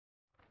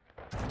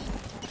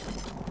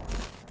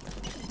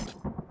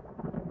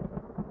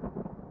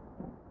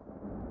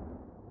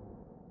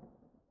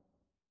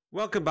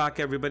Welcome back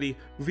everybody,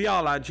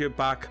 VR Lads here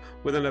back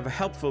with another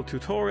helpful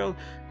tutorial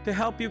to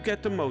help you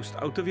get the most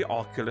out of your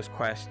Oculus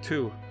Quest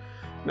 2.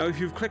 Now if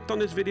you've clicked on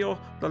this video,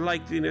 the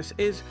likeliness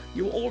is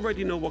you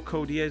already know what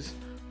Kodi is,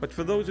 but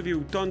for those of you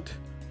who don't,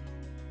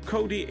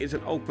 Kodi is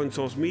an open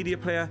source media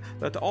player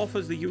that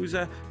offers the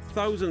user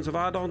thousands of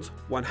add-ons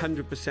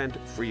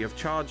 100% free of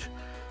charge.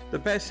 The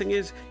best thing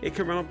is it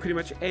can run on pretty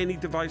much any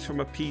device from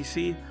a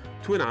PC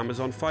to an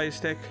Amazon Fire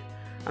Stick.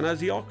 And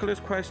as the Oculus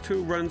Quest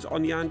 2 runs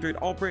on the Android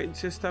operating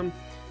system,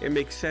 it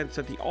makes sense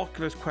that the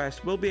Oculus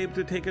Quest will be able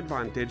to take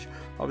advantage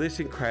of this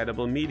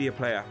incredible media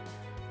player.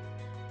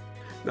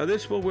 Now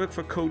this will work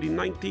for Kodi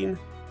 19,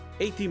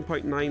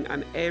 18.9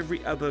 and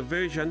every other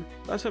version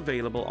that's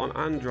available on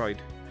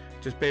Android.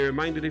 Just bear in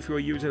mind that if you are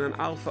using an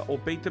alpha or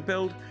beta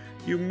build,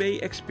 you may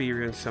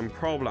experience some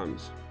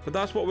problems. But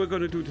that's what we're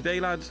going to do today,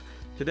 lads.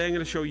 Today I'm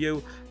going to show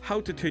you how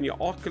to turn your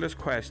Oculus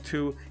Quest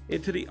 2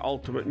 into the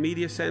ultimate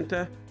media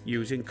center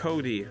using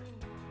Kodi.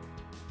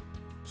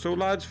 So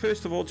lads,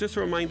 first of all, just a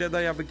reminder that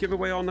I have a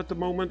giveaway on at the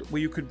moment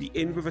where you could be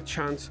in with a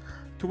chance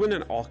to win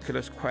an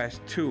Oculus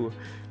Quest 2.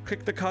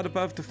 Click the card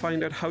above to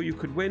find out how you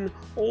could win,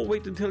 or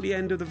wait until the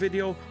end of the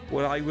video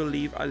where I will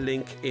leave a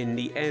link in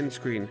the end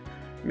screen.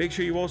 Make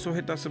sure you also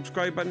hit that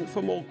subscribe button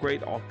for more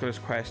great Oculus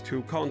Quest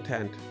 2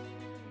 content.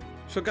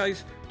 So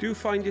guys, do you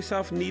find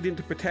yourself needing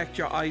to protect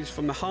your eyes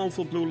from the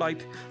harmful blue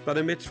light that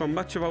emits from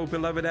much of our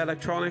beloved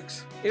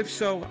electronics? If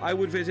so, I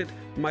would visit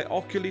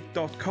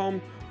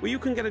myoculite.com where you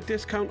can get a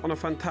discount on a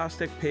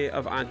fantastic pair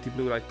of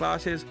anti-blue light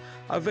glasses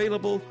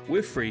available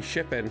with free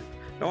shipping.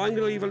 Now I'm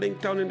going to leave a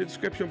link down in the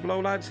description below,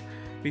 lads.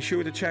 Be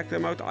sure to check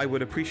them out, I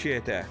would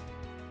appreciate it.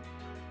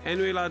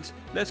 Anyway lads,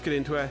 let's get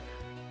into it.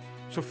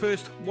 So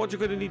first, what you're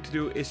going to need to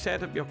do is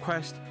set up your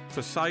Quest for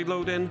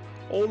sideloading.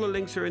 All the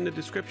links are in the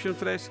description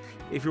for this.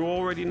 If you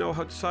already know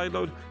how to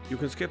sideload, you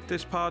can skip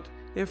this part.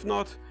 If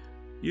not,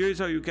 here's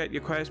how you get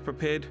your Quest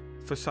prepared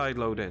for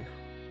sideloading.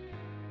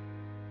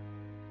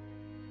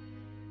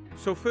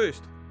 So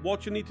first,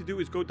 what you need to do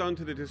is go down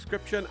to the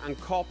description and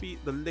copy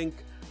the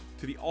link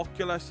to the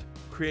Oculus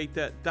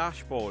Creator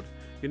dashboard.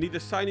 You need to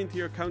sign into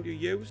your account you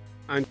use,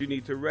 and you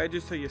need to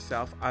register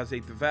yourself as a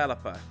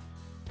developer.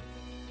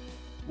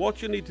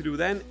 What you need to do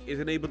then is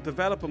enable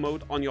developer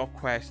mode on your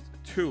Quest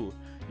 2.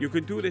 You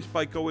can do this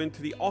by going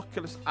to the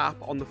Oculus app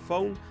on the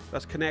phone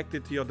that's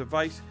connected to your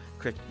device,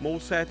 click more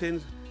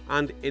settings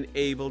and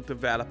enable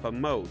developer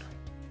mode.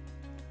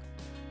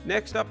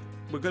 Next up,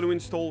 we're going to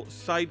install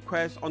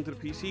SideQuest onto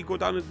the PC. Go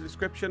down in the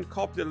description,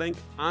 copy the link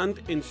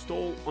and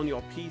install on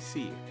your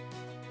PC.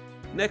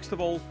 Next of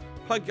all,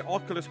 plug your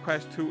Oculus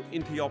Quest 2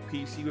 into your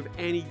PC with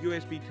any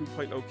USB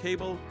 2.0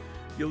 cable.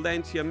 You'll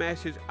then see a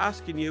message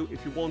asking you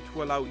if you want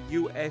to allow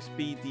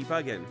USB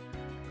debugging.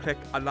 Click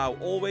allow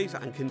always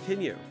and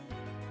continue.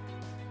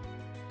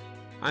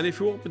 And if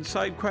you open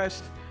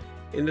SideQuest,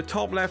 in the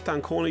top left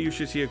hand corner you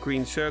should see a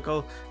green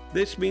circle.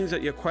 This means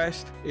that your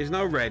Quest is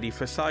now ready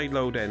for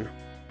sideloading.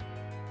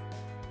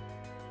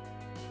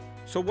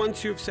 So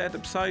once you've set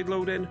up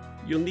sideloading,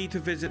 you'll need to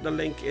visit the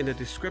link in the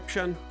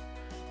description.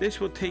 This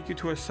will take you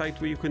to a site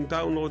where you can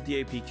download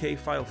the APK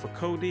file for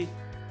Kodi.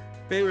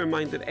 Bear in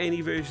mind that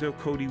any version of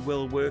Kodi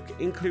will work,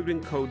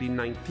 including Kodi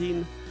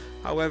 19.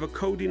 However,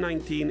 Kodi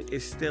 19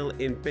 is still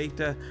in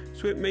beta,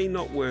 so it may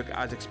not work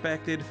as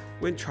expected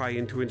when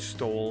trying to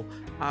install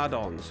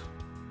add-ons.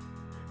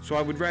 So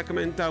I would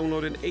recommend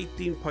downloading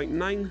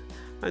 18.9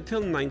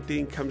 until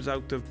 19 comes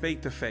out of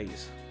beta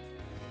phase.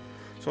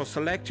 So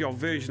select your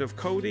version of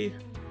Kodi,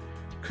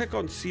 click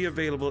on See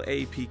Available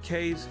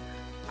APKs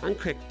and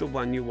click the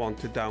one you want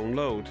to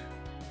download.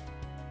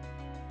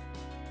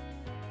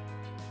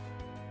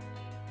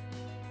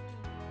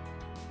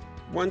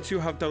 Once you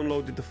have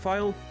downloaded the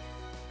file,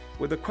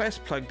 with the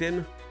Quest plugged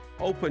in,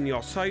 open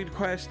your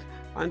SideQuest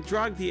and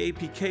drag the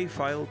APK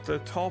file to the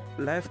top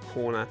left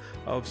corner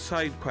of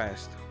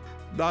SideQuest.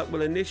 That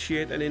will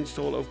initiate an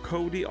install of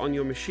Kodi on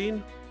your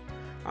machine,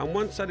 and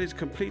once that is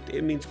complete,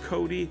 it means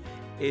Kodi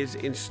is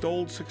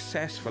installed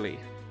successfully.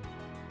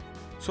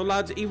 So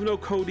lads, even though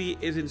Kodi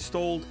is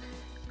installed,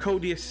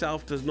 Kodi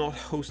itself does not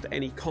host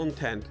any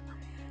content.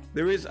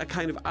 There is a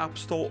kind of app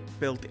store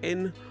built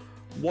in.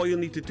 What you'll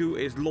need to do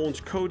is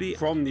launch Kodi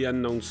from the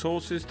Unknown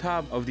Sources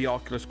tab of the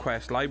Oculus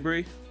Quest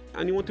library,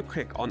 and you want to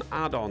click on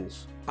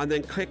add-ons and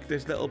then click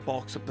this little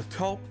box at the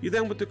top. You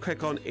then want to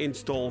click on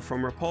install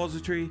from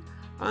repository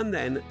and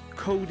then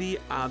Kodi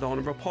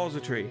add-on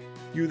repository.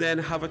 You then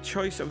have a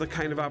choice of the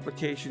kind of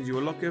applications you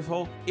are looking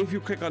for. If you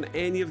click on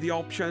any of the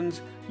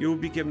options, you will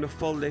be given a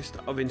full list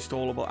of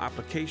installable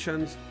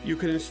applications. You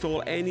can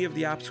install any of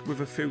the apps with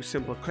a few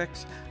simple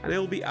clicks and it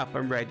will be up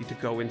and ready to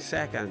go in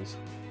seconds.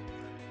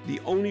 The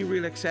only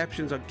real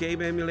exceptions are game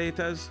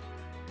emulators.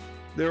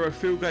 There are a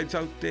few guides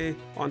out there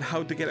on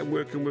how to get it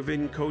working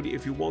within Kodi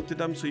if you wanted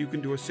them, so you can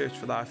do a search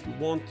for that if you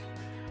want.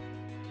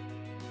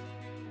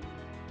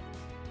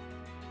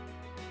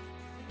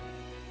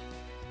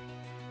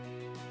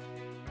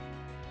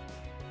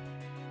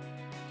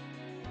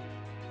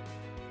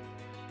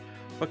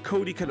 But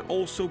Kodi can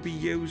also be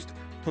used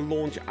to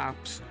launch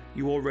apps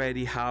you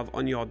already have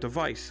on your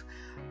device.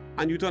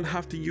 and you don't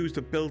have to use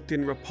the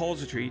built-in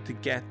repository to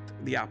get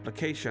the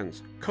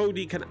applications.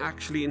 Kodi can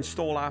actually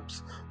install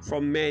apps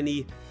from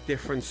many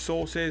different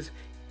sources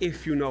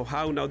if you know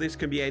how. Now this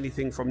can be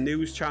anything from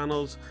news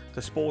channels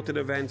to sporting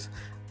events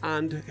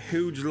and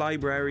huge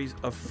libraries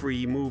of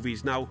free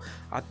movies. Now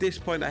at this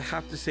point I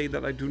have to say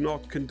that I do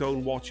not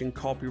condone watching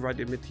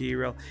copyrighted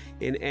material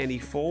in any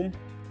form.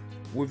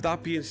 With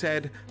that being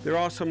said, there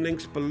are some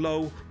links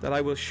below that I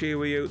will share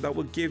with you that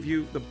will give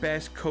you the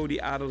best Kodi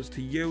add-ons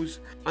to use,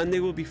 and they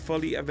will be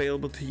fully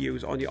available to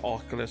use on your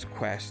Oculus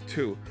Quest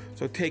 2.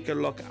 So take a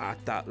look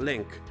at that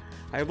link.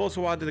 I have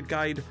also added a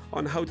guide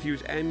on how to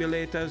use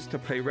emulators to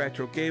play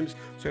retro games,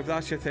 so if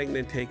that's your thing,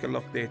 then take a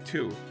look there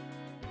too.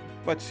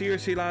 But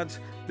seriously lads,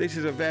 this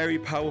is a very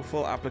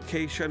powerful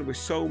application with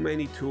so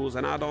many tools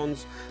and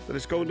add-ons that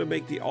it's going to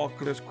make the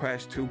Oculus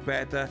Quest 2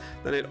 better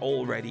than it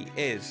already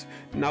is.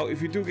 Now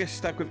if you do get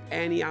stuck with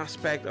any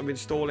aspect of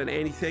installing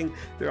anything,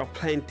 there are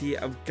plenty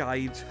of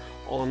guides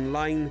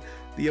online.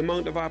 The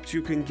amount of apps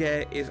you can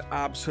get is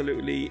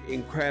absolutely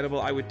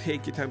incredible. I would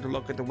take your time to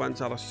look at the ones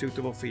that are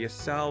suitable for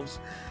yourselves,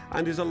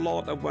 and there's a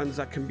lot of ones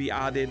that can be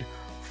added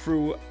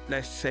through,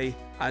 let's say,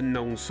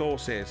 unknown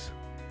sources.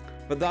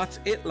 But that's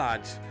it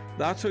lads.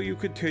 That's how you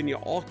could turn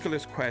your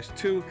Oculus Quest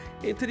 2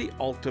 into the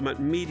ultimate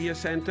media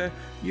center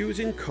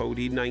using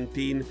Kodi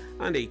 19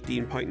 and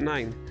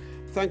 18.9.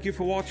 Thank you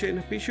for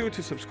watching, be sure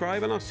to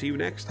subscribe and I'll see you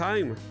next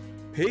time.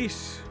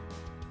 Peace!